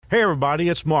Hey everybody,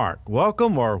 it's Mark.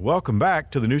 Welcome back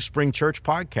to the New Spring Church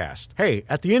Podcast. Hey,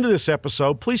 at the end of this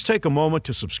episode, please take a moment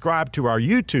to subscribe to our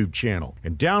YouTube channel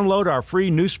and download our free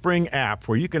New Spring app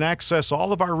where you can access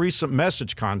all of our recent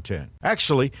message content.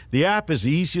 Actually, the app is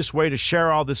the easiest way to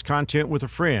share all this content with a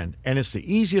friend, and it's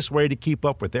the easiest way to keep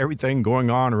up with everything going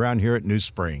on around here at New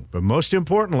Spring. But most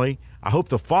importantly, I hope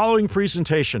the following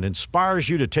presentation inspires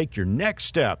you to take your next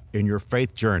step in your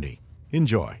faith journey.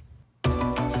 Enjoy.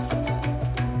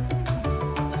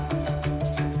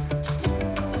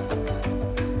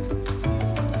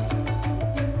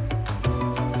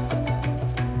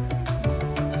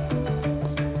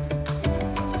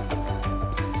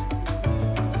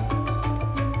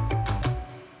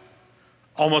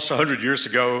 Almost 100 years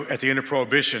ago, at the end of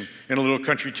Prohibition, in a little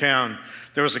country town,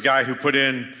 there was a guy who put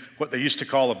in what they used to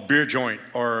call a beer joint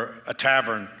or a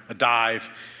tavern, a dive.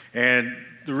 And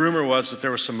the rumor was that there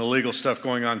was some illegal stuff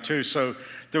going on too. So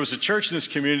there was a church in this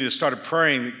community that started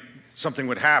praying that something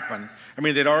would happen. I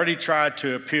mean, they'd already tried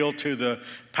to appeal to the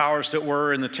powers that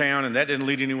were in the town, and that didn't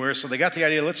lead anywhere. So they got the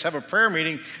idea, let's have a prayer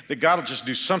meeting that God will just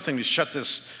do something to shut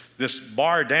this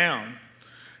bar down.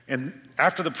 And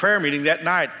after the prayer meeting that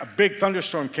night, a big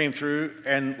thunderstorm came through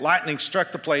and lightning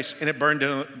struck the place and it burned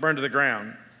to the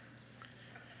ground.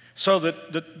 So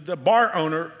the bar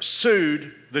owner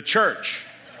sued the church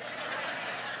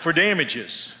for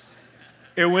damages.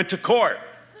 It went to court.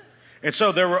 And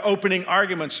so there were opening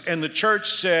arguments, and the church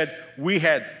said, we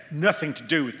had nothing to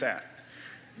do with that.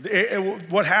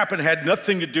 What happened had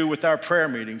nothing to do with our prayer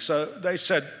meeting. So they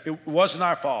said it wasn't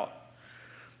our fault.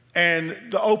 And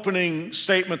the opening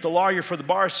statement, the lawyer for the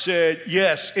bar said,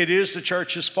 yes, it is the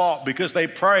church's fault because they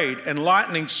prayed and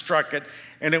lightning struck it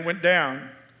and it went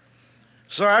down.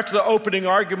 So after the opening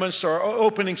arguments or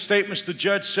opening statements, the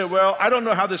judge said, well, I don't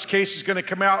know how this case is going to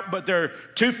come out, but there are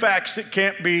two facts that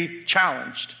can't be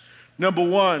challenged. Number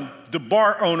one, the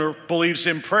bar owner believes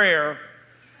in prayer.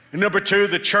 And number two,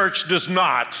 the church does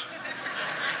not.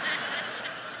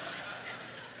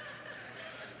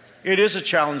 It is a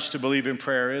challenge to believe in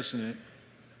prayer, isn't it?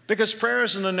 Because prayer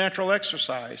isn't a natural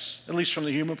exercise, at least from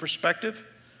the human perspective.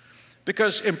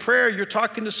 Because in prayer, you're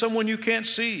talking to someone you can't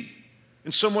see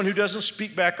and someone who doesn't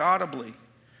speak back audibly.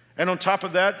 And on top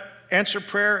of that, answered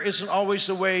prayer isn't always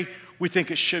the way we think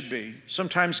it should be.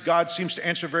 Sometimes God seems to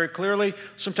answer very clearly.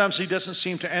 Sometimes he doesn't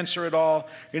seem to answer at all.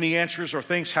 And he answers or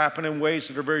things happen in ways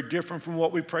that are very different from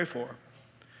what we pray for.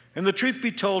 And the truth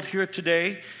be told here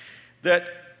today, that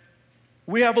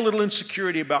we have a little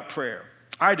insecurity about prayer.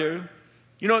 I do.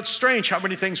 You know, it's strange how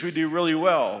many things we do really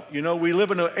well. You know, we live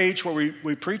in an age where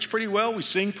we preach pretty well, we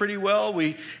sing pretty well,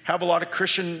 we have a lot of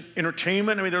Christian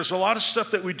entertainment. I mean, there's a lot of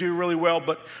stuff that we do really well,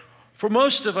 but for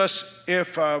most of us,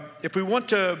 if we want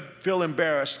to feel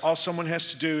embarrassed, all someone has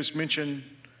to do is mention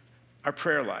our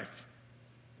prayer life.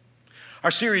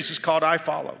 Our series is called I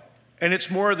Follow, and it's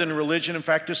more than religion. In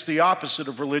fact, it's the opposite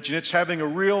of religion. It's having a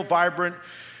real, vibrant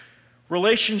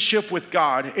relationship with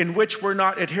God in which we're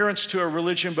not adherents to a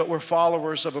religion, but we're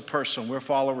followers of a person. We're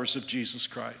followers of Jesus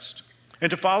Christ. And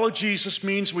to follow Jesus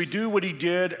means we do what he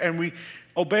did and we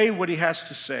obey what he has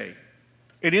to say.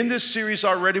 And in this series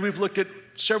already, we've looked at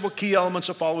several key elements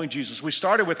of following Jesus. We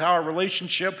started with how our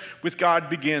relationship with God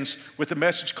begins with a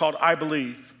message called I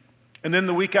Believe. And then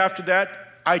the week after that,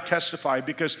 I Testify,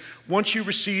 because once you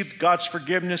receive God's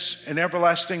forgiveness and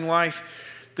everlasting life,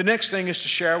 the next thing is to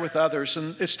share with others,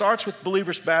 and it starts with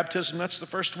believers' baptism. That's the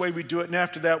first way we do it, and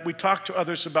after that, we talk to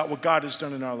others about what God has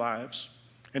done in our lives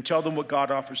and tell them what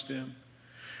God offers them.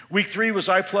 Week 3 was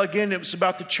I Plug In. It was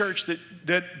about the church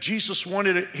that Jesus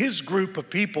wanted his group of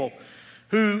people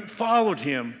who followed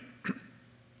him,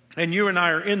 and you and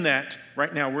I are in that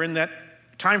right now. We're in that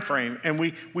time frame, and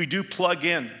we do plug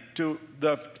in to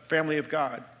the family of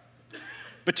God.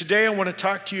 But today I want to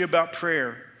talk to you about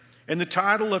prayer. And the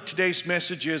title of today's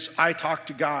message is, I Talk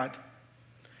to God.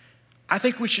 I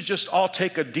think we should just all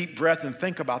take a deep breath and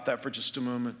think about that for just a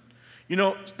moment. You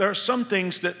know, there are some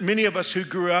things that many of us who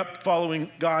grew up following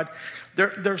God,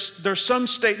 there's some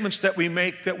statements that we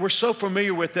make that we're so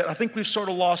familiar with that I think we've sort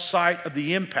of lost sight of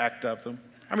the impact of them.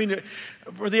 I mean,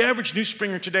 for the average New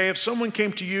Springer today, if someone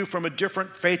came to you from a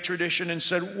different faith tradition and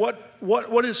said,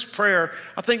 what is prayer?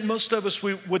 I think most of us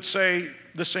would say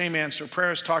the same answer.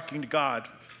 Prayer is talking to God.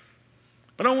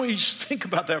 But I want you to just think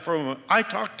about that for a moment. I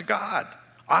talk to God.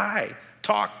 I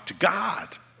talk to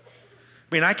God.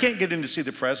 I mean, I can't get in to see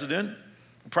the president.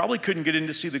 I probably couldn't get in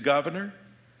to see the governor.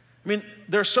 I mean,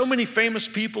 there are so many famous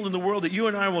people in the world that you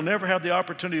and I will never have the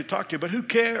opportunity to talk to, but who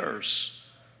cares?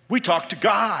 We talk to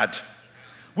God.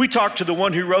 We talk to the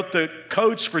one who wrote the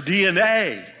codes for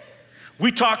DNA.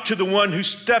 We talk to the one who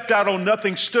stepped out on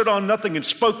nothing, stood on nothing, and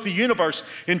spoke the universe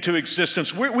into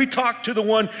existence. We talk to the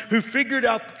one who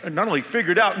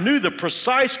knew the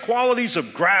precise qualities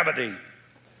of gravity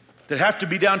that have to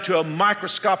be down to a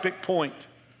microscopic point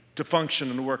to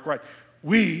function and work right.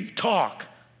 We talk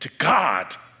to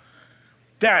God.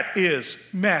 That is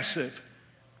massive.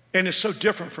 And it's so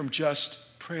different from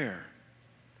just prayer.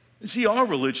 See, all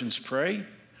religions pray.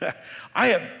 I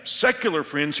have secular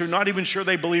friends who are not even sure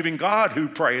they believe in God who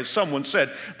pray. As someone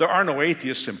said, there are no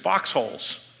atheists in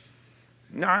foxholes.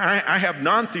 I have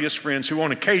non-theist friends who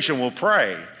on occasion will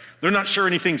pray. They're not sure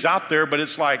anything's out there, but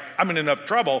it's like, I'm in enough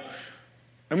trouble.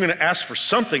 I'm going to ask for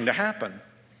something to happen.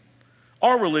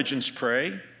 All religions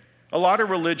pray. A lot of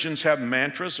religions have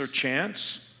mantras or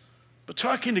chants, but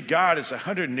talking to God is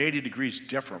 180 degrees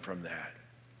different from that.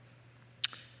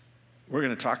 We're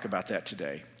going to talk about that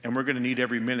today, and we're going to need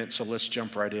every minute, so let's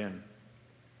jump right in.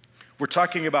 We're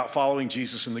talking about following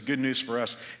Jesus, and the good news for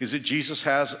us is that Jesus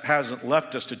hasn't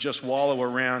left us to just wallow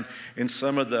around in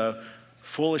some of the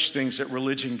foolish things that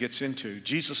religion gets into.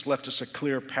 Jesus left us a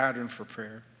clear pattern for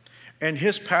prayer, and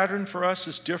his pattern for us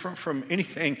is different from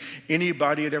anything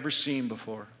anybody had ever seen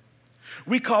before.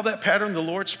 We call that pattern the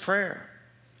Lord's Prayer.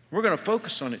 We're going to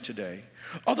focus on it today.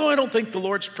 Although I don't think the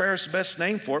Lord's Prayer is the best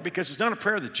name for it, because it's not a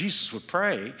prayer that Jesus would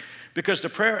pray, because the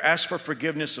prayer asks for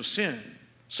forgiveness of sin.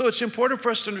 So it's important for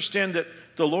us to understand that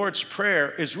the Lord's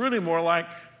Prayer is really more like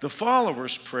the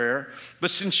follower's prayer,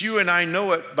 but since you and I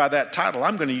know it by that title,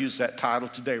 I'm going to use that title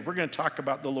today. We're going to talk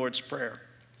about the Lord's Prayer.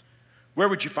 Where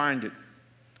would you find it?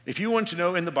 If you want to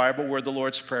know in the Bible where the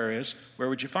Lord's Prayer is, where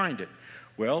would you find it?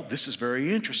 Well, this is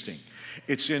very interesting.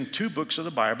 It's in 2 books of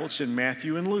the Bible. It's in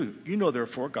Matthew and Luke. You know there are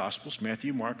 4 Gospels,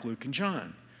 Matthew, Mark, Luke, and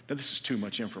John. Now, this is too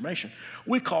much information.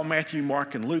 We call Matthew,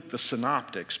 Mark, and Luke the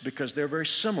synoptics because they're very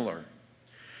similar.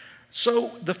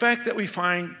 So the fact that we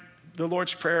find the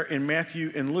Lord's Prayer in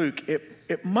Matthew and Luke,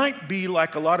 it might be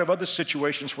like a lot of other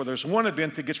situations where there's one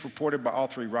event that gets reported by all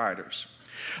 3 writers.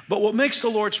 But what makes the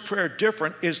Lord's Prayer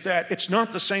different is that it's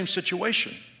not the same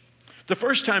situation. The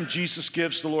first time Jesus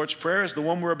gives the Lord's Prayer is the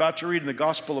one we're about to read in the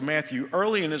Gospel of Matthew,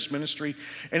 early in his ministry,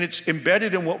 and it's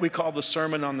embedded in what we call the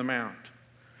Sermon on the Mount.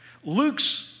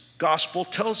 Luke's Gospel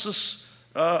tells us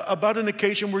about an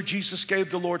occasion where Jesus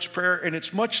gave the Lord's Prayer, and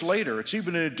it's much later. It's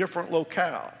even in a different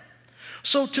locale.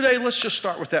 So today, let's just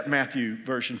start with that Matthew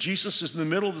version. Jesus is in the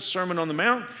middle of the Sermon on the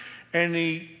Mount, and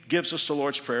he gives us the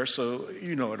Lord's Prayer, so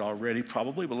you know it already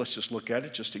probably, but let's just look at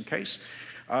it just in case.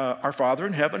 Our Father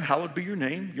in heaven, hallowed be your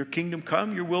name. Your kingdom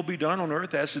come, your will be done on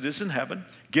earth as it is in heaven.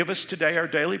 Give us today our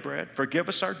daily bread. Forgive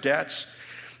us our debts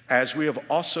as we have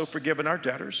also forgiven our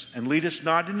debtors. And lead us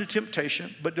not into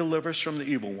temptation, but deliver us from the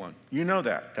evil one. You know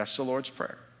that. That's the Lord's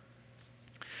Prayer.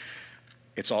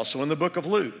 It's also in the book of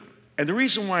Luke. And the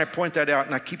reason why I point that out,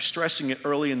 and I keep stressing it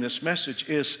early in this message,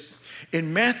 is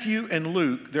in Matthew and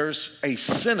Luke, there's a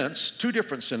sentence, 2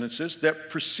 different sentences that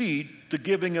precede the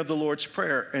giving of the Lord's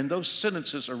Prayer, and those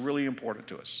sentences are really important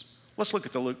to us. Let's look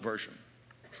at the Luke version.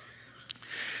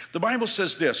 The Bible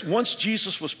says this: once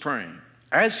Jesus was praying.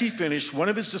 As he finished, one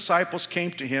of his disciples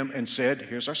came to him and said,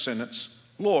 here's our sentence,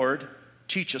 Lord,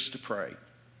 teach us to pray.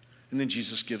 And then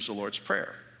Jesus gives the Lord's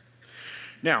Prayer.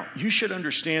 Now, you should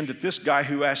understand that this guy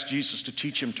who asked Jesus to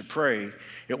teach him to pray,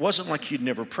 it wasn't like he'd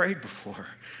never prayed before.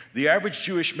 The average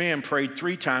Jewish man prayed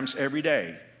 3 times every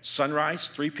day, sunrise,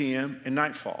 3 p.m., and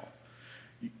nightfall.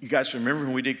 You guys remember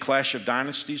when we did Clash of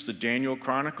Dynasties, the Daniel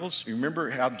Chronicles? You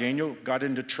remember how Daniel got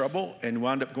into trouble and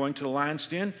wound up going to the lion's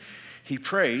den? He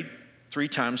prayed 3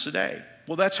 times a day.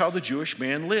 Well, that's how the Jewish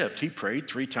man lived. He prayed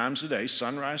 3 times a day,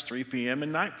 sunrise, 3 p.m.,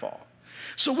 and nightfall.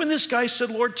 So when this guy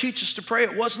said, Lord, teach us to pray,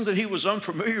 it wasn't that he was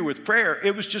unfamiliar with prayer.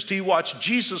 It was just he watched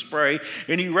Jesus pray,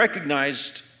 and he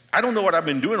recognized, I don't know what I've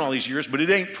been doing all these years, but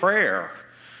it ain't prayer.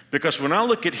 Because when I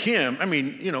look at him, I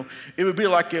mean, you know, it would be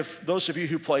like if those of you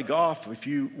who play golf, if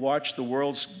you watch the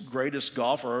world's greatest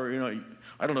golfer, you know,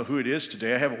 I don't know who it is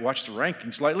today. I haven't watched the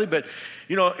rankings lately, but,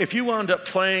 you know, if you wound up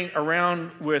playing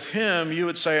around with him, you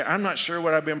would say, I'm not sure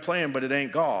what I've been playing, but it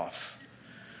ain't golf.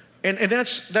 And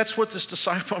that's what this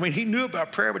disciple, I mean, he knew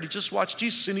about prayer, but he just watched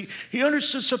Jesus, and he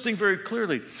understood something very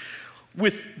clearly.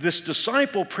 With this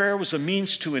disciple, prayer was a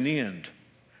means to an end.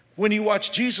 When he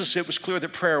watched Jesus, it was clear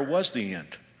that prayer was the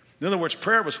end. In other words,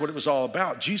 prayer was what it was all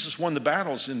about. Jesus won the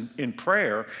battles in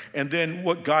prayer, and then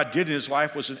what God did in his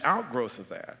life was an outgrowth of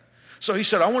that. So he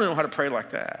said, I want to know how to pray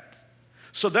like that.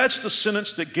 So that's the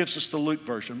sentence that gives us the Luke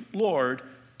version. Lord,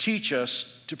 teach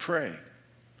us to pray.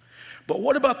 But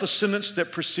what about the sentence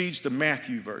that precedes the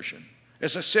Matthew version?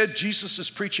 As I said, Jesus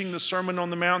is preaching the Sermon on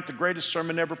the Mount, the greatest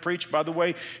sermon ever preached. By the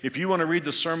way, if you want to read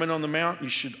the Sermon on the Mount, you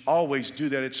should always do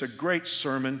that. It's a great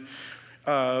sermon.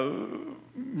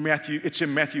 It's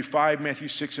in Matthew 5, Matthew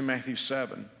 6, and Matthew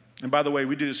 7. And by the way,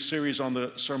 we did a series on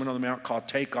the Sermon on the Mount called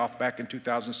Take Off back in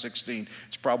 2016.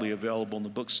 It's probably available in the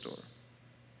bookstore.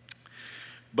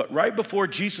 But right before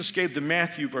Jesus gave the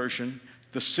Matthew version,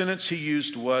 the sentence he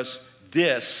used was,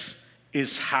 "This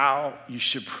is how you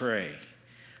should pray."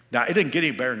 Now, it didn't get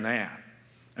any better than that.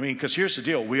 I mean, because here's the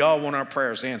deal. We all want our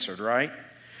prayers answered, right?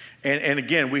 And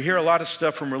again, we hear a lot of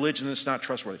stuff from religion that's not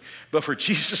trustworthy. But for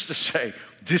Jesus to say,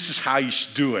 this is how you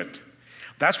should do it.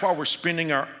 That's why we're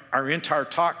spending our entire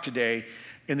talk today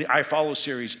in the I Follow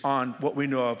series on what we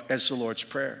know of as the Lord's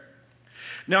Prayer.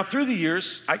 Now, through the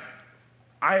years,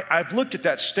 I've looked at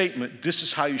that statement, this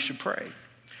is how you should pray.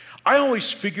 I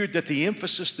always figured that the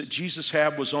emphasis that Jesus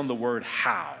had was on the word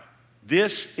how.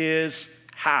 This is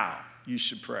how you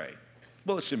should pray.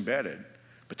 Well, it's embedded,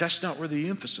 but that's not where the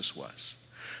emphasis was.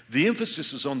 The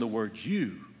emphasis is on the word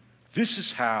you. This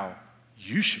is how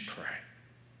you should pray.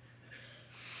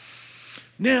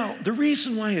 Now, the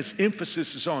reason why his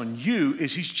emphasis is on you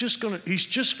is he's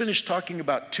just finished talking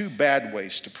about two bad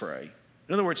ways to pray.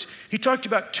 In other words, he talked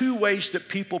about two ways that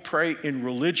people pray in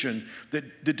religion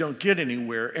that don't get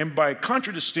anywhere. And by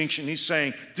contradistinction, he's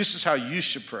saying, this is how you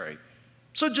should pray.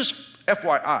 So just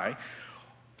FYI,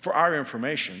 for our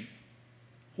information,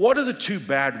 what are the two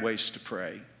bad ways to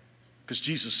pray? Because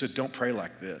Jesus said, don't pray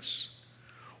like this.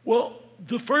 Well,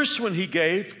 the first one he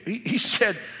gave, he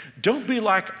said, don't be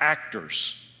like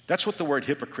actors. That's what the word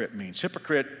hypocrite means.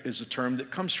 Hypocrite is a term that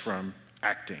comes from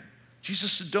acting.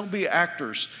 Jesus said, don't be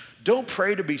actors. Don't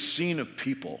pray to be seen of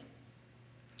people.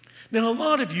 Now, a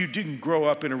lot of you didn't grow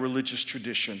up in a religious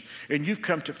tradition, and you've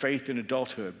come to faith in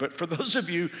adulthood. But for those of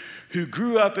you who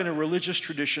grew up in a religious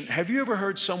tradition, have you ever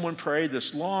heard someone pray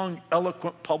this long,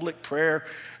 eloquent public prayer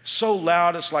so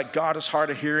loud it's like God is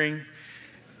hard of hearing?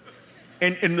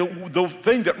 And the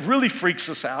thing that really freaks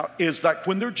us out is that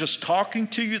when they're just talking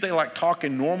to you, they like talk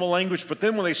in normal language, but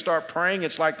then when they start praying,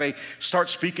 it's like they start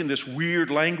speaking this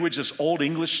weird language, this old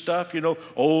English stuff,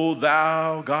 oh,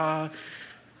 thou God.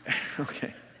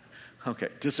 Okay,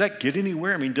 does that get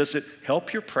anywhere? I mean, does it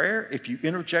help your prayer if you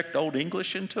interject Old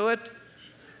English into it?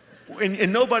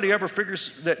 And nobody ever figures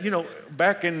that,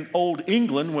 back in Old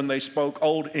England, when they spoke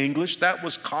Old English, that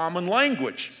was common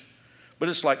language. But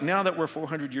it's like now that we're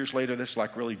 400 years later, this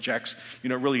like really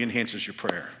really enhances your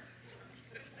prayer.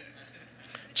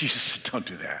 Jesus said, don't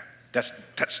do that.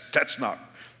 That's not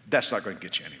going to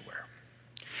get you anywhere.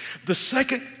 The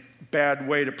second bad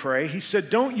way to pray, he said,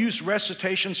 don't use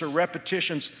recitations or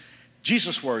repetitions.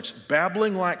 Jesus' words,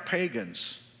 babbling like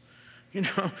pagans.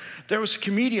 There was a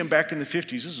comedian back in the 50s,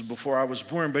 this is before I was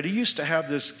born, but he used to have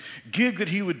this gig that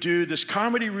he would do, this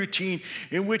comedy routine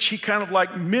in which he kind of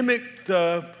like mimicked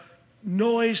the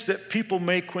noise that people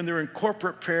make when they're in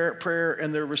corporate prayer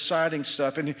and they're reciting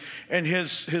stuff. And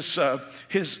his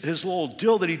little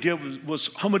deal that he did was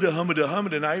humada, humada,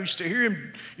 humada. And I used to hear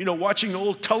him, watching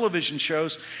old television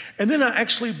shows. And then I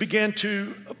actually began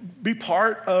to be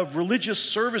part of religious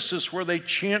services where they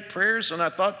chant prayers. And I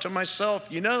thought to myself,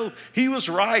 he was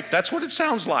right. That's what it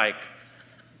sounds like.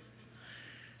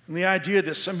 And the idea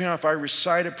that somehow if I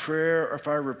recite a prayer or if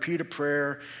I repeat a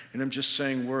prayer and I'm just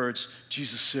saying words,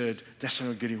 Jesus said, that's not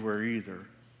going to get anywhere either,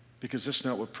 because that's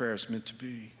not what prayer is meant to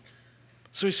be.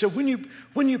 So he said, when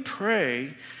you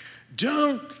pray,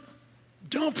 don't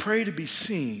pray to be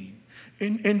seen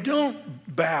and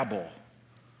don't babble.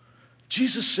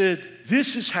 Jesus said,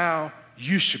 this is how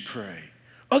you should pray.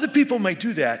 Other people may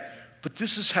do that, but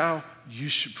this is how you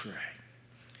should pray.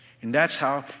 And that's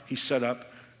how he set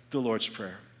up the Lord's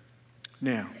Prayer.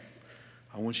 Now,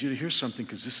 I want you to hear something,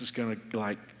 because this is going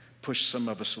to push some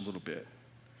of us a little bit.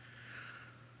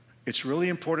 It's really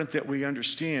important that we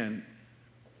understand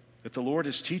that the Lord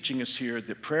is teaching us here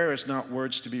that prayer is not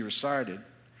words to be recited.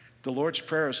 The Lord's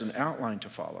Prayer is an outline to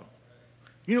follow.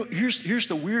 Here's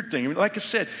the weird thing. Like I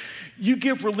said, you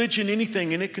give religion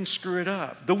anything and it can screw it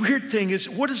up. The weird thing is,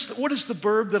 what is the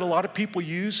verb that a lot of people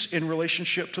use in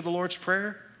relationship to the Lord's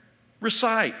Prayer?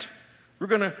 Recite. We're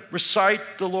going to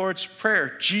recite the Lord's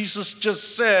Prayer. Jesus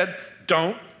just said,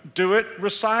 don't do it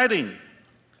reciting.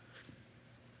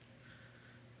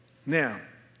 Now,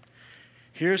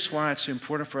 here's why it's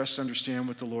important for us to understand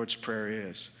what the Lord's Prayer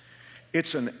is.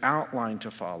 It's an outline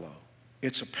to follow.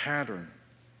 It's a pattern.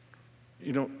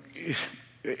 Would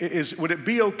it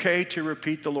be okay to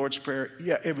repeat the Lord's Prayer?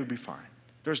 Yeah, it would be fine.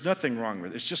 There's nothing wrong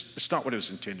with it. It's not what it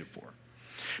was intended for.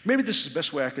 Maybe this is the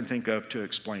best way I can think of to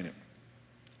explain it.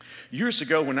 Years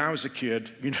ago, when I was a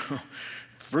kid,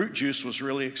 fruit juice was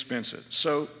really expensive.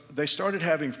 So they started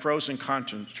having frozen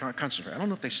concentrate. I don't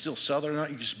know if they still sell it or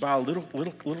not. You just buy a little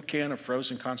can of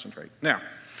frozen concentrate. Now,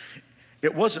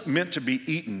 It wasn't meant to be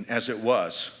eaten as it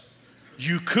was.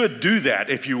 You could do that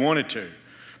if you wanted to,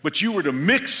 but you were to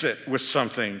mix it with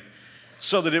something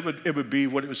so that it would be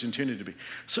what it was intended to be.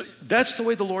 So that's the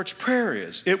way the Lord's Prayer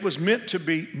is. It was meant to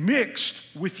be mixed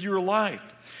with your life.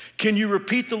 Can you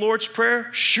repeat the Lord's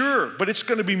Prayer? Sure, but it's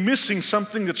going to be missing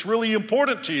something that's really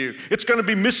important to you. It's going to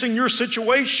be missing your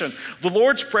situation. The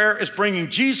Lord's Prayer is bringing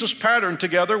Jesus' pattern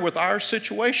together with our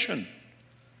situation.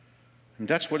 And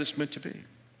that's what it's meant to be.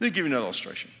 Let me give you another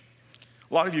illustration.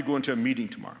 A lot of you go into a meeting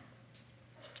tomorrow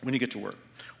when you get to work.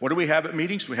 What do we have at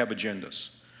meetings? We have agendas.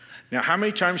 Now, how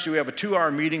many times do we have a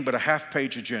 2-hour meeting but a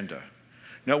half-page agenda?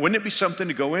 Now, wouldn't it be something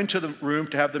to go into the room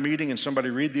to have the meeting and somebody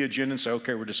read the agenda and say,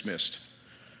 okay, we're dismissed?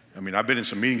 I mean, I've been in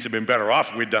some meetings that have been better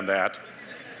off if we'd done that.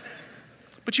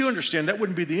 But you understand that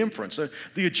wouldn't be the inference.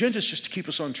 The agenda is just to keep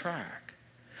us on track.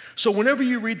 So whenever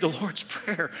you read the Lord's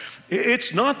Prayer,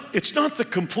 it's not the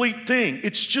complete thing.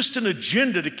 It's just an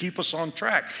agenda to keep us on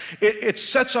track. It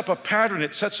sets up a pattern.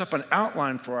 It sets up an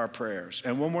outline for our prayers.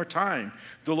 And one more time,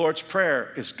 the Lord's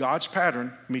Prayer is God's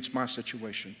pattern meets my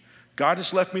situation. God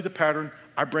has left me the pattern.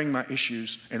 I bring my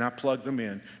issues and I plug them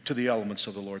in to the elements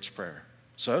of the Lord's Prayer.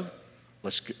 So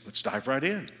let's dive right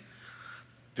in.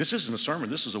 This isn't a sermon.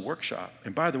 This is a workshop.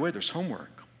 And by the way, there's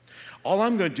homework. All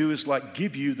I'm going to do is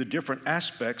give you the different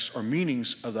aspects or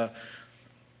meanings of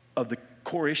the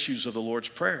core issues of the Lord's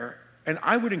Prayer. And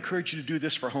I would encourage you to do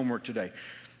this for homework today.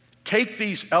 Take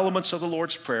these elements of the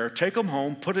Lord's Prayer, take them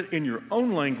home, put it in your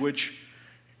own language,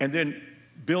 and then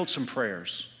build some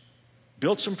prayers.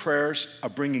 Build some prayers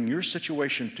of bringing your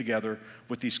situation together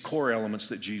with these core elements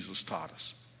that Jesus taught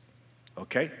us.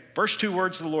 Okay? First 2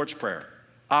 words of the Lord's Prayer.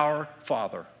 Our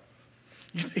Father.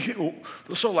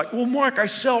 So well, Mark, I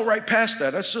sail right past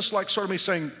that. That's just like sort of me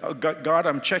saying, oh, God,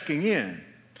 I'm checking in.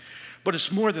 But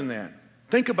it's more than that.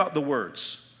 Think about the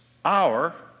words.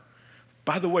 Our.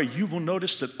 By the way, you will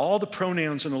notice that all the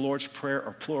pronouns in the Lord's Prayer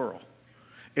are plural.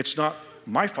 It's not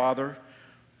my Father,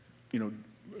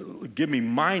 give me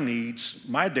my needs,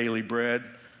 my daily bread.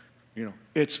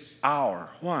 It's our.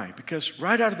 Why? Because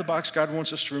right out of the box, God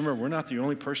wants us to remember we're not the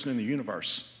only person in the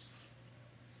universe.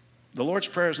 The Lord's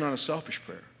Prayer is not a selfish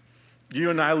prayer. You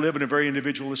and I live in a very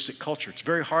individualistic culture. It's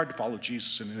very hard to follow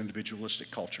Jesus in an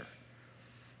individualistic culture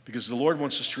because the Lord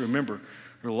wants us to remember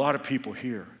there are a lot of people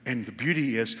here. And the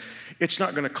beauty is it's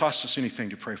not going to cost us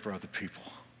anything to pray for other people.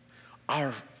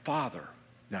 Our Father.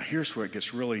 Now, here's where it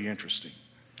gets really interesting.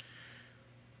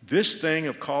 This thing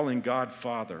of calling God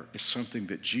Father is something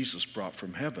that Jesus brought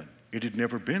from heaven. It had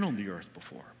never been on the earth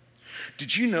before.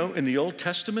 Did you know in the Old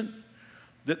Testament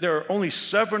that there are only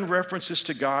 7 references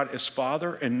to God as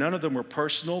Father, and none of them are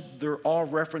personal? They're all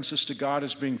references to God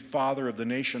as being Father of the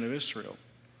nation of Israel.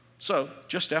 So,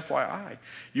 just FYI,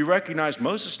 you recognize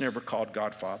Moses never called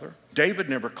God Father. David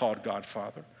never called God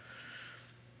Father.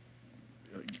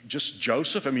 Just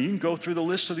Joseph, you can go through the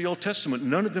list of the Old Testament.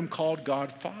 None of them called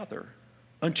God Father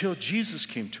until Jesus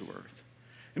came to earth.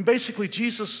 And basically,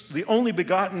 Jesus, the only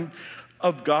begotten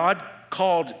of God,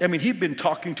 he'd been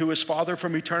talking to his Father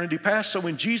from eternity past. So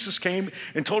when Jesus came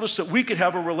and told us that we could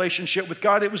have a relationship with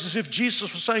God, it was as if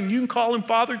Jesus was saying, you can call him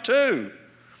Father too.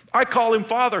 I call him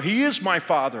Father. He is my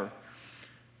Father.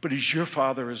 But he's your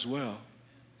Father as well.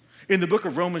 In the book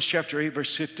of Romans chapter 8,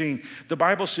 verse 15, the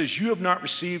Bible says, you have not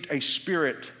received a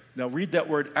spirit. Now read that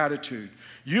word attitude.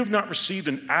 You have not received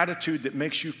an attitude that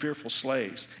makes you fearful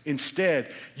slaves.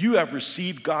 Instead, you have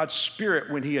received God's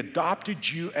Spirit when he adopted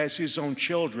you as his own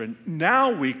children. Now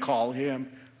we call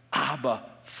him Abba,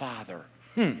 Father.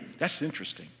 That's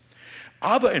interesting.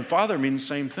 Abba and Father mean the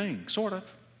same thing, sort of.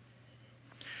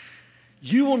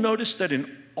 You will notice that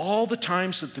in all the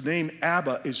times that the name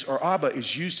Abba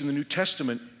is used in the New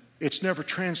Testament, it's never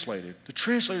translated. The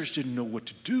translators didn't know what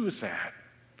to do with that.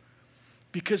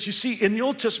 Because you see, in the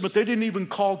Old Testament, they didn't even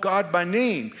call God by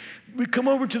name. We come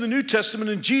over to the New Testament,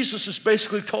 and Jesus has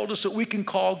basically told us that we can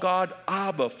call God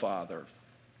Abba, Father.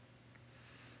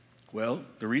 Well,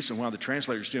 the reason why the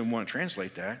translators didn't want to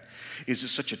translate that is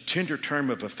it's such a tender term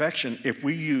of affection. If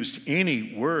we used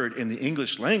any word in the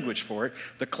English language for it,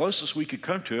 the closest we could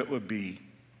come to it would be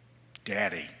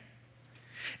Daddy.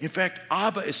 In fact,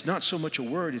 Abba is not so much a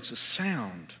word, it's a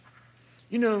sound.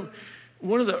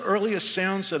 One of the earliest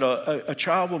sounds that a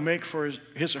child will make for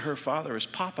his or her father is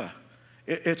Papa.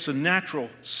 It's a natural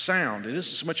sound. It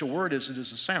isn't so much a word as it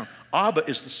is a sound. Abba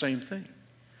is the same thing.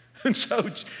 And so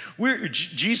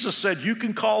Jesus said, you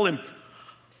can call him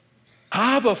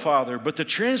Abba, Father, but the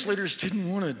translators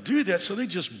didn't want to do that, so they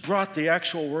just brought the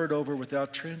actual word over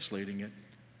without translating it.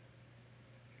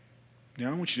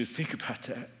 Now, I want you to think about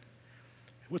that.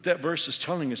 What that verse is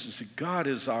telling us is that God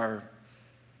is our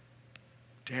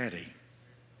Daddy.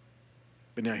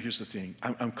 But now here's the thing.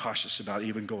 I'm cautious about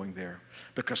even going there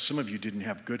because some of you didn't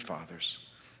have good fathers.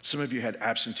 Some of you had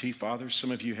absentee fathers. Some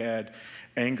of you had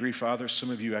angry fathers. Some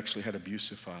of you actually had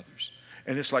abusive fathers.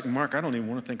 And it's like, Mark, I don't even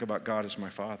want to think about God as my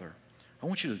father. I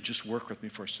want you to just work with me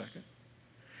for a second.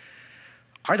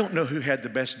 I don't know who had the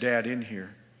best dad in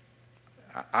here.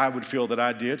 I would feel that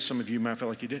I did. Some of you might feel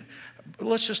like you did. But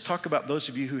let's just talk about those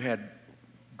of you who had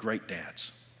great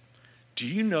dads. Do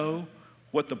you know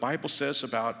what the Bible says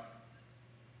about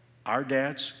our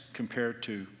dads compared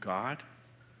to God?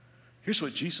 Here's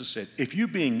what Jesus said. If you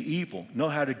being evil know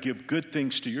how to give good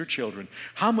things to your children,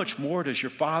 how much more does your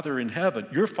Father in heaven,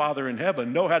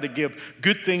 know how to give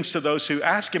good things to those who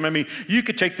ask him? I mean, you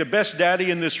could take the best daddy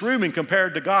in this room and compare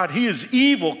it to God. He is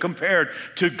evil compared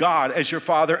to God as your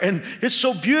Father. And it's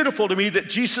so beautiful to me that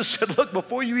Jesus said, look,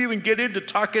 before you even get into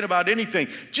talking about anything,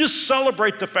 just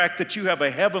celebrate the fact that you have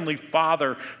a heavenly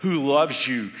Father who loves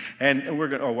you. And we're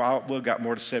going to, we've got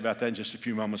more to say about that in just a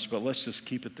few moments, but let's just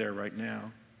keep it there right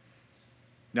now.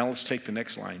 Now let's take the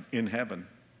next line, in heaven.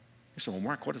 You say, well,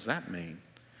 Mark, what does that mean?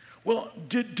 Well,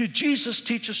 did Jesus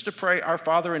teach us to pray, our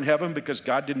Father in heaven, because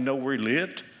God didn't know where he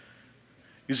lived?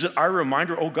 Is it our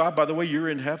reminder, oh God, by the way, you're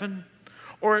in heaven?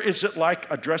 Or is it like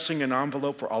addressing an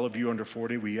envelope for all of you under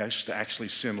 40? We used to actually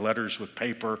send letters with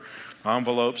paper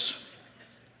envelopes.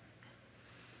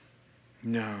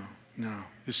 No.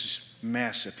 This is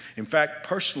massive. In fact,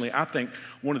 personally, I think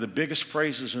one of the biggest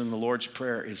phrases in the Lord's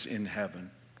Prayer is in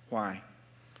heaven. Why?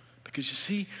 Because you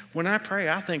see, when I pray,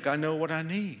 I think I know what I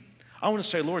need. I want to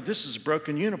say, Lord, this is a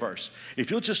broken universe. If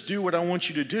you'll just do what I want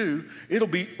you to do, it'll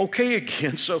be okay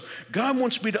again. So God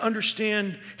wants me to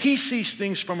understand he sees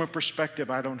things from a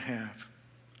perspective I don't have.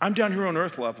 I'm down here on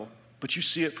earth level, but you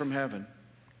see it from heaven.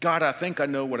 God, I think I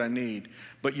know what I need,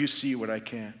 but you see what I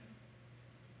can't.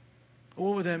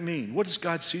 What would that mean? What does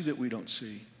God see that we don't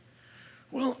see?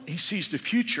 Well, he sees the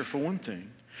future for one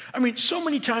thing. I mean, so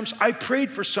many times I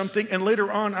prayed for something and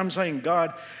later on I'm saying,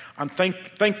 God, I'm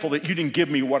thankful that you didn't give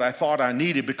me what I thought I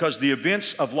needed because the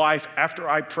events of life after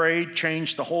I prayed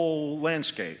changed the whole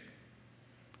landscape.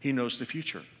 He knows the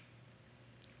future.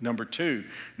 Number two,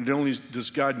 not only does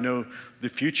God know the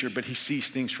future, but he sees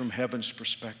things from heaven's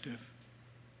perspective.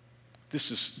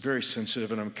 This is very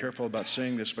sensitive and I'm careful about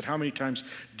saying this, but how many times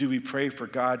do we pray for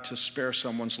God to spare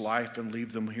someone's life and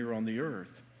leave them here on the earth?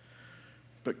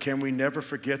 But can we never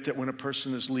forget that when a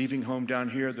person is leaving home down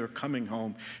here, they're coming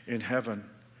home in heaven.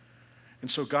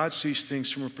 And so God sees things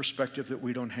from a perspective that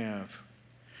we don't have.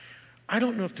 I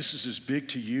don't know if this is as big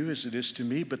to you as it is to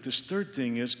me, but this third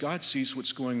thing is God sees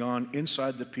what's going on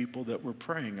inside the people that we're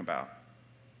praying about.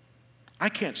 I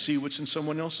can't see what's in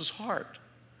someone else's heart.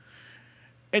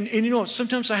 And you know,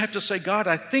 sometimes I have to say, God,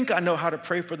 I think I know how to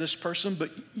pray for this person, but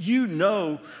you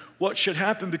know what should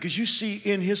happen because you see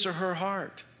in his or her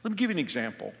heart. Let me give you an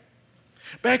example.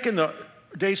 Back in the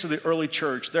days of the early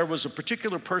church, there was a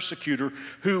particular persecutor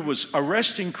who was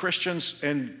arresting Christians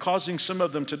and causing some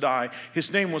of them to die.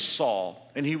 His name was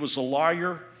Saul, and he was a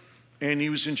lawyer, and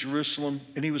he was in Jerusalem,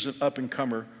 and he was an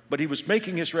up-and-comer, but he was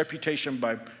making his reputation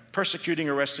by persecuting,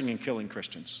 arresting, and killing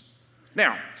Christians.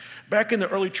 Now, back in the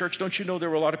early church, don't you know there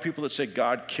were a lot of people that said,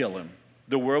 God, kill him.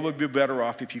 The world would be better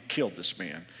off if you killed this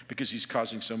man because he's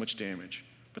causing so much damage.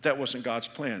 But that wasn't God's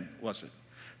plan, was it?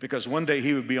 Because one day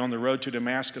he would be on the road to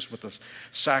Damascus with a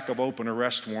sack of open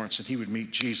arrest warrants and he would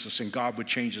meet Jesus and God would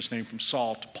change his name from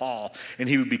Saul to Paul and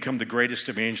he would become the greatest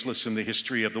evangelist in the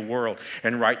history of the world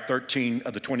and write 13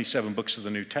 of the 27 books of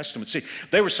the New Testament. See,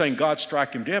 they were saying God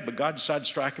strike him dead, but God decided to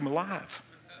strike him alive.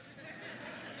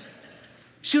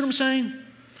 See what I'm saying?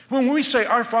 When we say,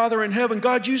 our Father in heaven,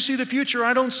 God, you see the future.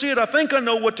 I don't see it. I think I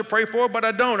know what to pray for, but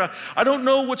I don't. I don't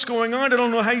know what's going on. I don't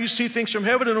know how you see things from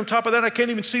heaven. And on top of that, I can't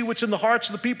even see what's in the hearts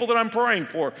of the people that I'm praying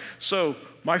for. So,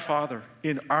 my Father,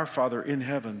 our Father in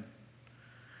heaven,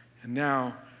 and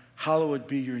now, hallowed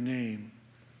be your name.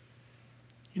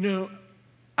 You know,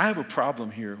 I have a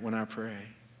problem here when I pray.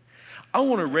 I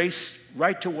want to race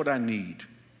right to what I need.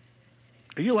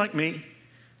 Are you like me?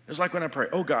 It's like when I pray,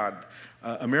 oh God,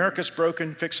 America's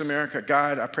broken, fix America.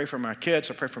 God, I pray for my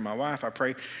kids. I pray for my wife. I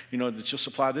pray, that you'll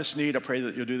supply this need. I pray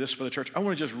that you'll do this for the church. I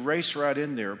want to just race right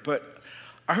in there. But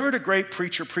I heard a great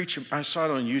preacher preach. I saw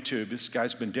it on YouTube. This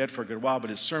guy's been dead for a good while,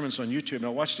 but his sermon's on YouTube. And I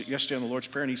watched it yesterday on the Lord's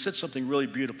Prayer, and he said something really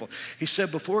beautiful. He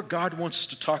said, before God wants us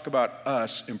to talk about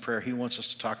us in prayer, he wants us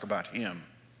to talk about him.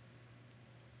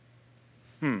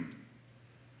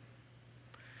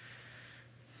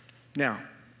 Now,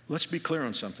 let's be clear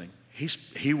on something.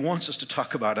 He wants us to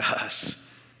talk about us.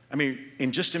 I mean,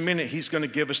 in just a minute, he's going to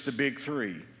give us the big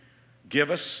three.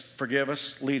 Give us, forgive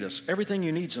us, lead us. Everything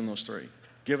you need's in those three.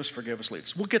 Give us, forgive us, lead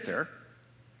us. We'll get there.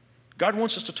 God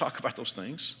wants us to talk about those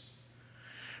things.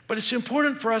 But it's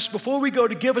important for us, before we go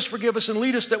to give us, forgive us, and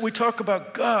lead us, that we talk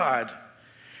about God.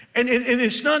 And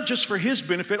it's not just for his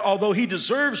benefit, although he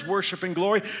deserves worship and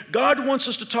glory. God wants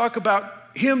us to talk about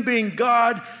him being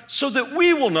God so that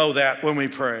we will know that when we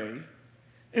pray.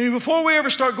 And before we ever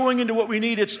start going into what we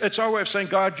need, it's our way of saying,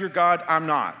 God, you're God, I'm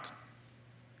not.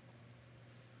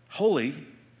 Holy,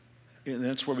 and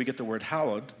that's where we get the word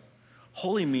hallowed.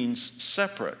 Holy means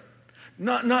separate.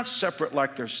 Not separate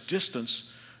like there's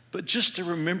distance, but just a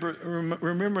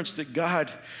remembrance that God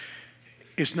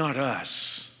is not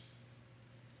us.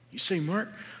 You say, Mark,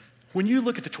 when you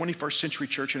look at the 21st century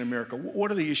church in America,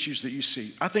 what are the issues that you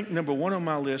see? I think number one on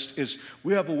my list is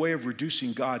we have a way of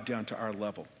reducing God down to our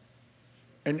level.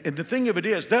 And the thing of it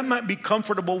is, that might be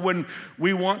comfortable when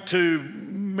we want to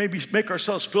maybe make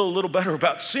ourselves feel a little better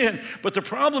about sin. But the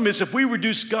problem is, if we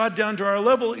reduce God down to our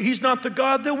level, he's not the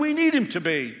God that we need him to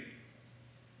be.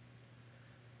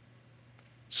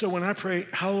 So when I pray,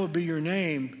 hallowed be your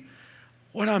name,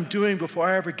 what I'm doing before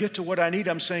I ever get to what I need,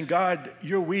 I'm saying, God,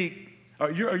 you're weak.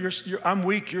 I'm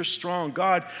weak, you're strong.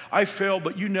 God, I fail,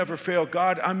 but you never fail.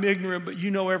 God, I'm ignorant, but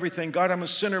you know everything. God, I'm a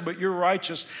sinner, but you're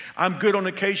righteous. I'm good on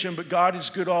occasion, but God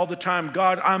is good all the time.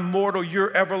 God, I'm mortal,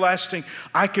 you're everlasting.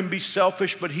 I can be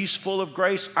selfish, but he's full of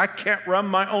grace. I can't run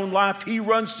my own life. He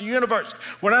runs the universe.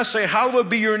 When I say, hallowed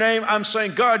be your name, I'm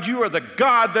saying, God, you are the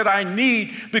God that I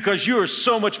need because you are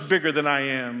so much bigger than I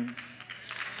am.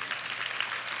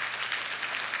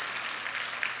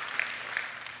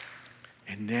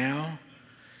 And now,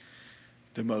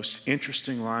 the most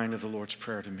interesting line of the Lord's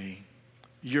Prayer to me.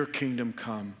 Your kingdom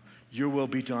come, your will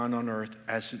be done on earth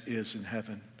as it is in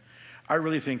heaven. I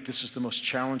really think this is the most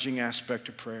challenging aspect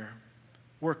of prayer.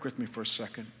 Work with me for a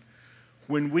second.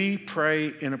 When we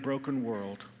pray in a broken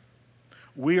world,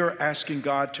 we are asking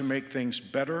God to make things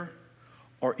better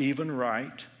or even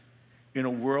right in a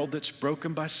world that's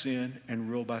broken by sin and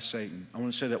ruled by Satan. I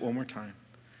want to say that one more time.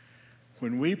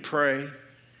 When we pray,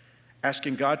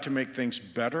 asking God to make things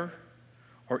better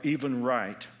or even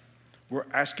right, we're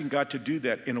asking God to do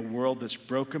that in a world that's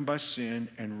broken by sin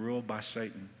and ruled by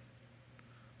Satan.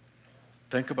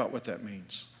 Think about what that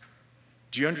means.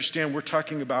 Do you understand? We're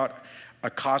talking about a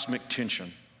cosmic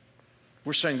tension.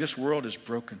 We're saying this world is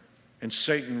broken and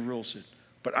Satan rules it,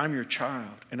 but I'm your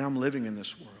child and I'm living in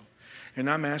this world, and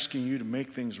I'm asking you to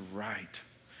make things right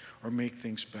or make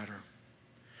things better.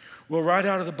 Well, right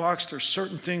out of the box, there's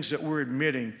certain things that we're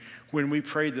admitting when we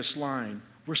pray this line.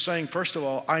 We're saying, first of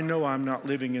all, I know I'm not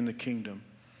living in the kingdom.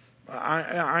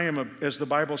 I am, as the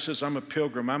Bible says, I'm a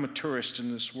pilgrim. I'm a tourist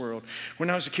in this world. When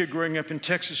I was a kid growing up in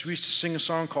Texas, we used to sing a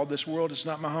song called This World Is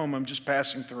Not My Home, I'm Just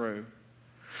Passing Through.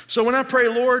 So when I pray,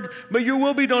 Lord, may your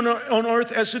will be done on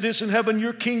earth as it is in heaven,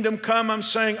 your kingdom come, I'm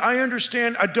saying, I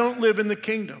understand I don't live in the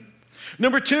kingdom.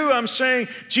 Number two, I'm saying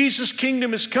Jesus'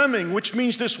 kingdom is coming, which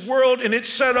means this world and its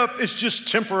setup is just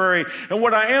temporary. And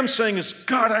what I am saying is,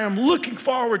 God, I am looking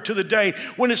forward to the day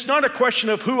when it's not a question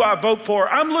of who I vote for.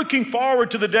 I'm looking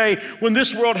forward to the day when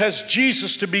this world has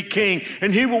Jesus to be king,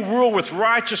 and he will rule with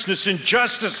righteousness and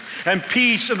justice and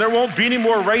peace, and there won't be any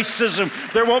more racism.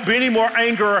 There won't be any more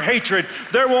anger or hatred.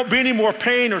 There won't be any more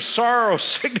pain or sorrow,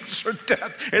 sickness or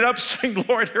death. And I'm saying,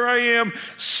 Lord, here I am,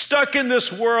 stuck in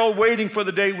this world, waiting for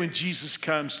the day when Jesus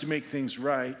comes to make things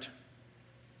right.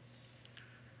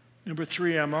 Number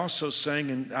three, I'm also saying,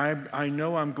 and I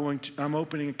know I'm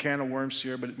opening a can of worms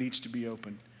here, but it needs to be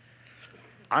opened.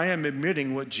 I am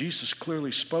admitting what Jesus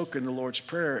clearly spoke in the Lord's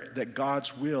Prayer, that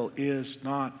God's will is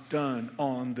not done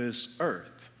on this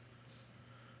earth.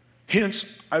 Hence,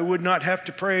 I would not have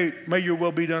to pray, may your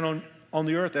will be done on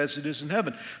the earth as it is in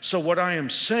heaven. So what I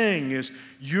am saying is,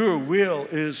 your will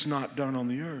is not done on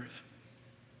the earth.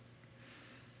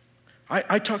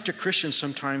 I talk to Christians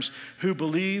sometimes who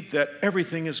believe that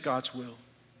everything is God's will.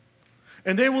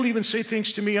 And they will even say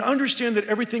things to me, I understand that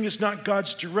everything is not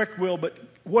God's direct will, but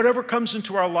whatever comes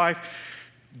into our life,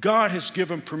 God has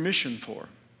given permission for.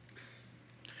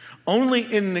 Only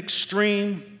in an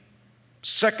extreme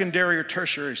secondary or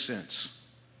tertiary sense.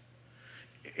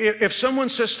 If someone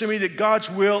says to me that God's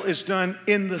will is done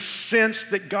in the sense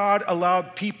that God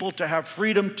allowed people to have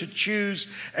freedom to choose,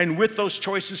 and with those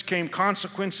choices came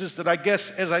consequences that I guess,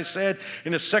 as I said,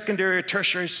 in a secondary or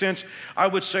tertiary sense, I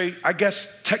would say, I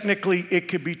guess technically it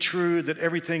could be true that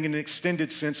everything in an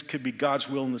extended sense could be God's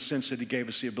will in the sense that he gave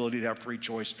us the ability to have free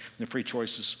choice, and free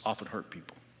choices often hurt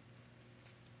people.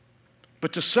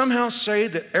 But to somehow say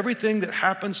that everything that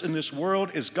happens in this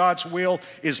world is God's will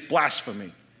is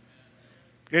blasphemy.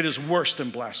 It is worse than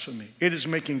blasphemy. It is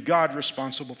making God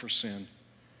responsible for sin.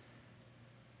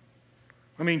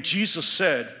 I mean, Jesus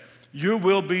said Your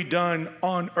will be done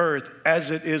on earth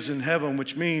as it is in heaven,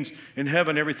 which means in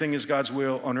heaven everything is God's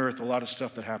will. On earth, a lot of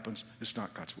stuff that happens is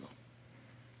not God's will.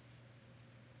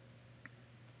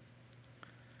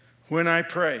 When I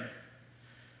pray,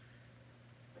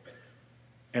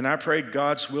 and I pray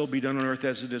God's will be done on earth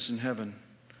as it is in heaven,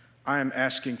 I am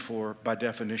asking for, by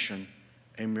definition,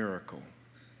 a miracle.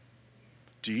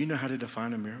 Do you know how to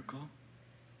define a miracle?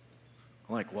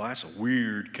 I'm like, well, that's a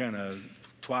weird kind of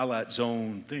Twilight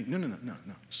Zone thing. No.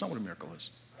 It's not what a miracle is.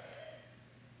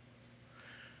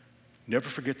 Never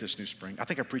forget this, New Spring. I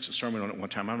think I preached a sermon on it one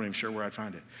time. I'm not even sure where I'd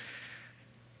find it.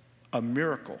 A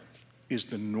miracle is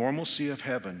the normalcy of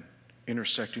heaven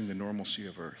intersecting the normalcy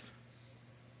of earth.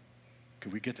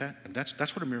 Could we get that? And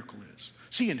that's what a miracle is.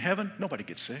 See, in heaven, nobody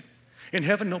gets sick. In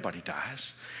heaven, nobody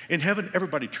dies. In heaven,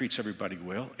 everybody treats everybody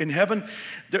well. In heaven,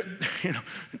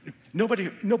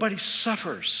 nobody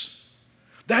suffers.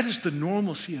 That is the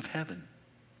normalcy of heaven.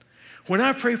 When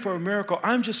I pray for a miracle,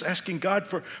 I'm just asking God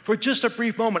for just a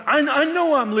brief moment. I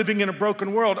know I'm living in a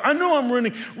broken world. I know I'm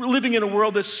living in a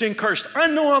world that's sin-cursed. I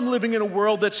know I'm living in a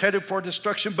world that's headed for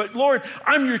destruction. But Lord,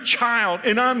 I'm your child,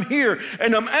 and I'm here,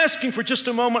 and I'm asking for just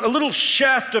a moment, a little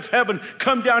shaft of heaven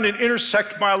come down and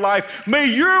intersect my life. May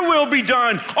your will be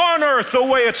done on earth the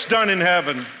way it's done in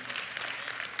heaven.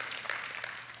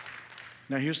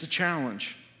 Now here's the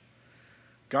challenge.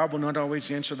 God will not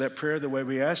always answer that prayer the way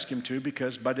we ask him to,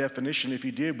 because by definition, if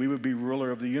he did, we would be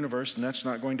ruler of the universe, and that's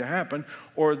not going to happen.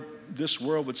 Or this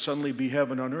world would suddenly be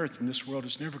heaven on earth, and this world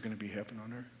is never going to be heaven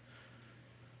on earth.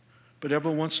 But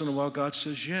every once in a while, God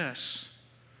says yes.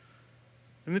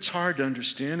 And it's hard to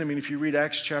understand. I mean, if you read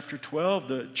Acts chapter 12,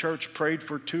 the church prayed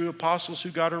for 2 apostles who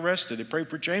got arrested. They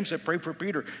prayed for James, they prayed for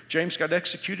Peter. James got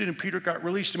executed and Peter got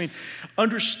released. I mean,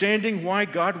 understanding why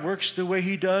God works the way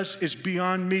he does is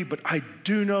beyond me, but I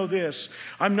do know this.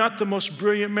 I'm not the most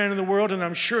brilliant man in the world, and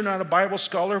I'm sure not a Bible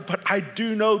scholar, but I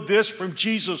do know this from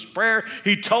Jesus' prayer.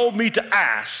 He told me to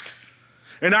ask.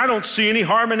 And I don't see any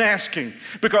harm in asking,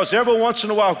 because every once in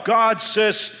a while God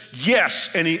says yes,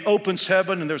 and he opens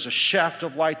heaven and there's a shaft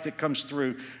of light that comes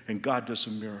through and God does a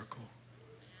miracle.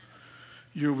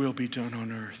 Your will be done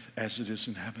on earth as it is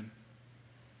in heaven.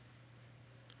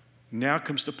 Now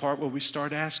comes the part where we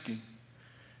start asking.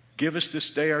 Give us this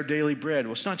day our daily bread.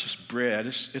 Well, it's not just bread,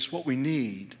 it's what we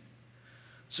need.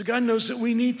 So God knows that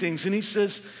we need things, and he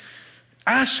says,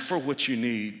 ask for what you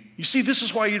need. You see, this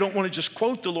is why you don't want to just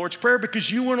quote the Lord's Prayer, because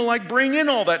you want to bring in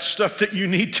all that stuff that you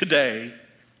need today.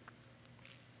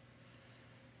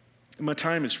 And my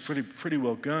time is pretty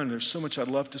well gone. There's so much I'd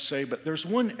love to say, but there's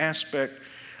one aspect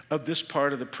of this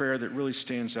part of the prayer that really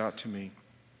stands out to me.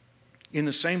 In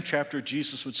the same chapter,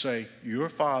 Jesus would say, your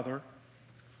Father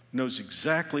knows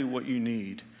exactly what you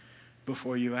need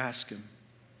before you ask him.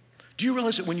 Do you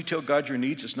realize that when you tell God your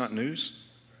needs, it's not news?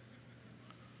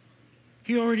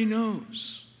 He already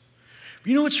knows.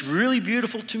 You know what's really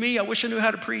beautiful to me? I wish I knew how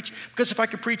to preach, because if I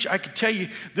could preach, I could tell you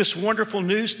this wonderful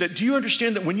news that, do you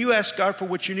understand that when you ask God for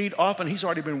what you need, often he's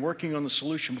already been working on the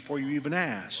solution before you even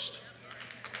asked.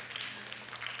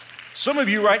 Some of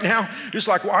you right now, it's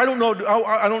like, well, I don't know,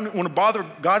 I don't want to bother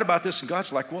God about this. And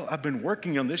God's like, well, I've been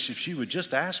working on this if you would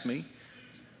just ask me.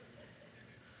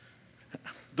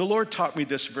 The Lord taught me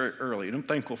this very early, and I'm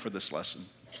thankful for this lesson.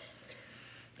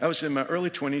 I was in my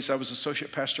early 20s. I was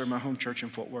associate pastor of my home church in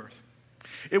Fort Worth.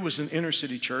 It was an inner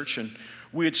city church, and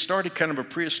we had started kind of a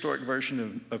prehistoric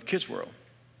version of Kids World.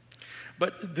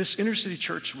 But this inner city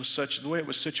church was such, the way it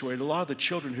was situated, a lot of the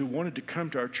children who wanted to come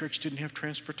to our church didn't have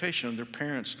transportation, and their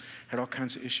parents had all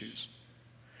kinds of issues.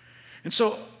 And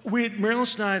so Marilyn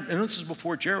and I, and this is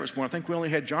before Jared was born, I think we only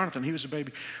had Jonathan, he was a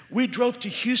baby. We drove to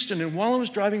Houston, and while I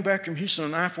was driving back from Houston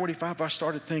on I-45, I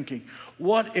started thinking,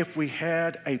 what if we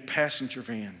had a passenger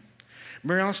van?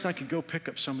 Marilyn and I could go pick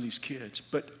up some of these kids,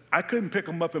 but I couldn't pick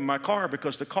them up in my car,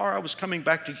 because the car I was coming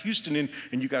back to Houston in,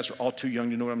 and you guys are all too young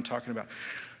to know what I'm talking about.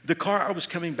 The car I was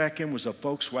coming back in was a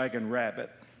Volkswagen Rabbit.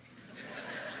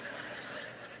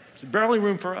 Barely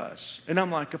room for us. And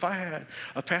I'm like, if I had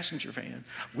a passenger van,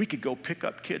 we could go pick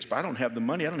up kids, but I don't have the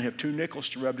money. I don't have 2 nickels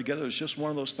to rub together. It was just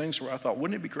one of those things where I thought,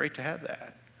 wouldn't it be great to have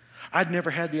that? I'd never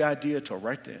had the idea till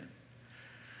right then.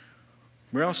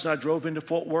 Marilyn and I drove into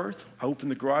Fort Worth. I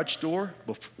opened the garage door.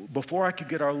 Before I could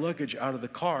get our luggage out of the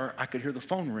car, I could hear the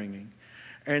phone ringing.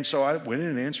 And so I went in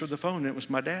and answered the phone, and it was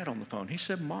my dad on the phone. He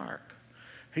said, Mark.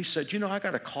 He said, I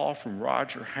got a call from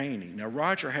Roger Haney. Now,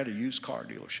 Roger had a used car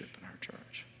dealership in our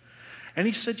church. And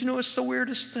he said, it's the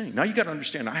weirdest thing. Now, you got to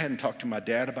understand, I hadn't talked to my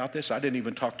dad about this. I didn't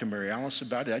even talk to Mary Alice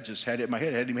about it. I just had it in my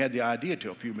head. I hadn't even had the idea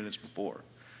till a few minutes before.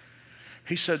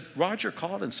 He said, Roger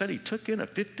called and said he took in a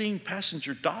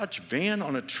 15-passenger Dodge van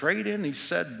on a trade-in. He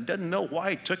said, doesn't know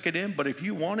why he took it in, but if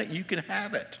you want it, you can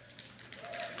have it.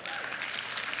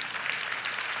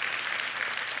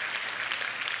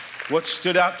 What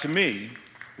stood out to me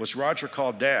was Roger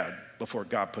called Dad before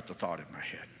God put the thought in my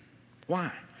head.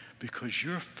 Why? Because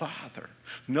your Father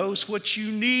knows what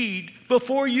you need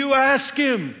before you ask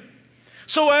Him.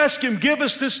 So ask Him, give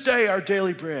us this day our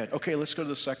daily bread. Okay, let's go to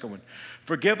the second one.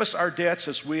 Forgive us our debts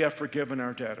as we have forgiven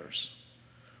our debtors.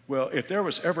 Well, if there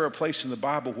was ever a place in the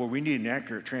Bible where we need an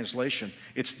accurate translation,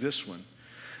 it's this one.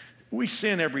 We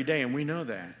sin every day, and we know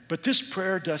that. But this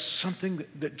prayer does something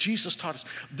that Jesus taught us.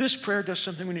 This prayer does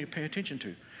something we need to pay attention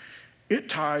to. It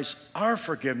ties our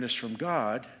forgiveness from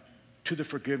God to the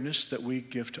forgiveness that we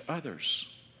give to others.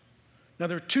 Now,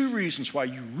 there are two reasons why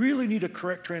you really need a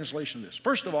correct translation of this.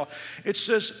 First of all, it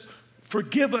says,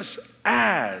 forgive us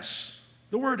as.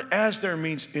 The word as there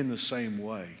means in the same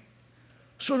way.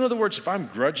 So in other words, if I'm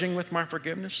grudging with my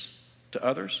forgiveness to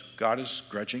others, God is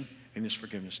grudging in His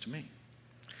forgiveness to me.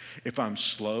 If I'm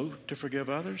slow to forgive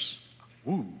others,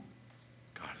 God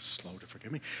is slow to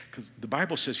forgive me. Because the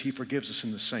Bible says He forgives us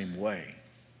in the same way.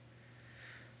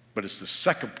 But it's the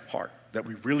second part that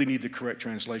we really need the correct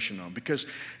translation on. Because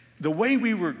the way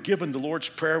we were given the Lord's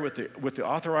Prayer with the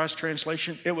authorized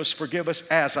translation, it was forgive us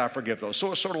as I forgive those.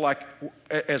 So it's sort of like,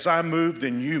 as I move,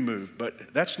 then you move.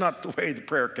 But that's not the way the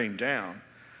prayer came down.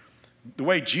 The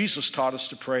way Jesus taught us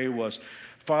to pray was,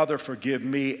 Father, forgive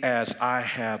me as I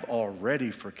have already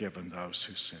forgiven those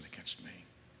who sin against me.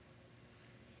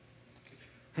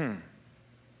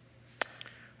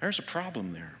 There's a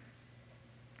problem there.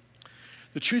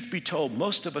 The truth be told,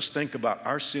 most of us think about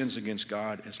our sins against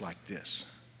God as like this.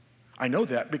 I know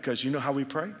that because you know how we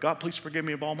pray? God, please forgive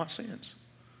me of all my sins.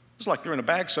 It's like they're in a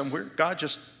bag somewhere. God,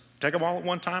 just take them all at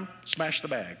one time, smash the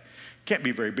bag. Can't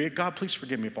be very big. God, please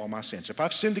forgive me of all my sins. If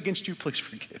I've sinned against you, please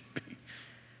forgive me.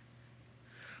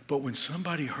 But when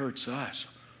somebody hurts us,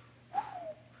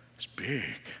 it's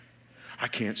big. I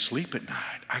can't sleep at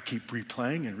night. I keep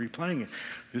replaying and replaying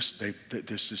it.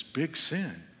 There's this big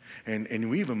sin. And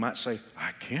we even might say,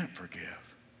 I can't forgive.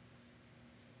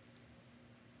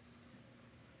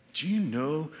 Do you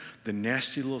know the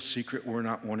nasty little secret we're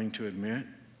not wanting to admit?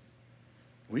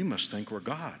 We must think we're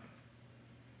God.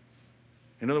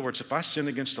 In other words, if I sin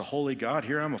against a holy God,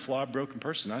 here I'm a flawed, broken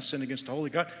person. I sin against a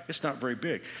holy God, it's not very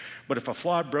big. But if a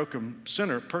flawed, broken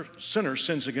sinner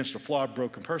sins against a flawed,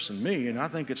 broken person, me, and I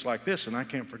think it's like this and I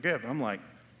can't forgive, I'm like,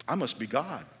 I must be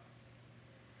God.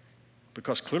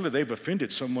 Because clearly they've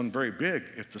offended someone very big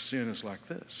if the sin is like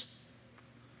this.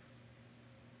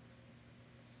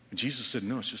 And Jesus said,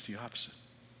 no, it's just the opposite.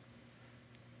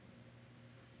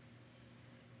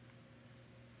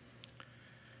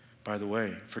 By the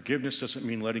way, forgiveness doesn't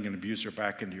mean letting an abuser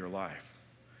back into your life.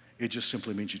 It just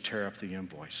simply means you tear up the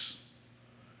invoice.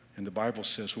 And the Bible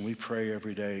says when we pray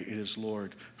every day, it is,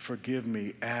 Lord, forgive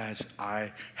me as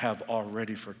I have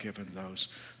already forgiven those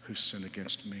who sin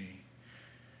against me.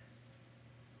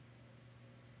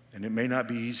 And it may not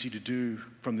be easy to do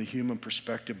from the human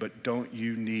perspective, but don't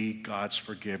you need God's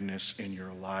forgiveness in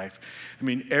your life? I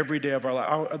mean, every day of our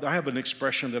life, I have an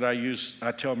expression that I use,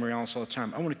 I tell Mary Alice all the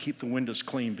time, I want to keep the windows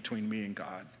clean between me and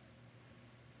God.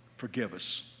 Forgive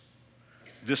us.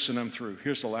 This and I'm through.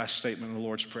 Here's the last statement in the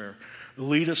Lord's Prayer.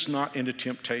 Lead us not into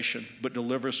temptation, but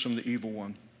deliver us from the evil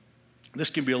one. This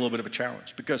can be a little bit of a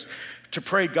challenge because to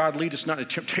pray, God, lead us not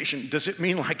into temptation, does it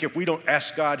mean like if we don't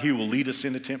ask God, He will lead us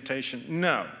into temptation?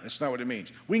 No, that's not what it means.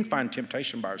 We can find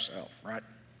temptation by ourselves, right?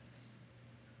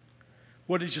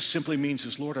 What it just simply means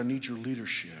is, Lord, I need your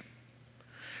leadership.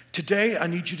 Today, I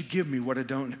need you to give me what I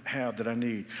don't have that I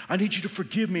need. I need you to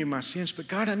forgive me of my sins, but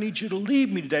God, I need you to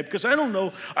lead me today because I don't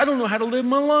know how to live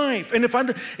my life. And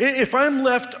if I'm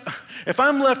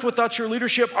left without your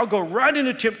leadership, I'll go right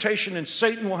into temptation and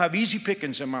Satan will have easy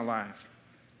pickings in my life.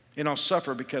 And I'll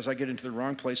suffer because I get into the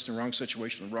wrong place, the wrong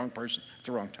situation, the wrong person at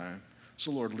the wrong time.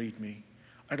 So Lord, lead me.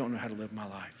 I don't know how to live my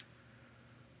life.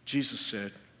 Jesus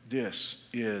said, this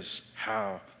is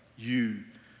how you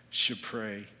should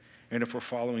pray. And if we're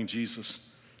following Jesus,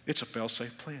 it's a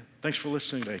fail-safe plan. Thanks for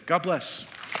listening today. God bless.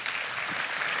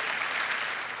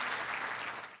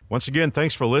 Once again,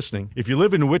 thanks for listening. If you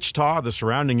live in Wichita, the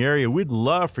surrounding area, we'd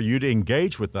love for you to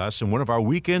engage with us in one of our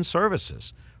weekend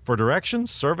services. For directions,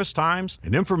 service times,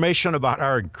 and information about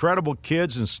our incredible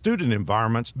kids and student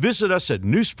environments, visit us at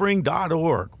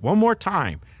newspring.org. One more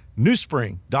time,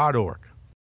 newspring.org.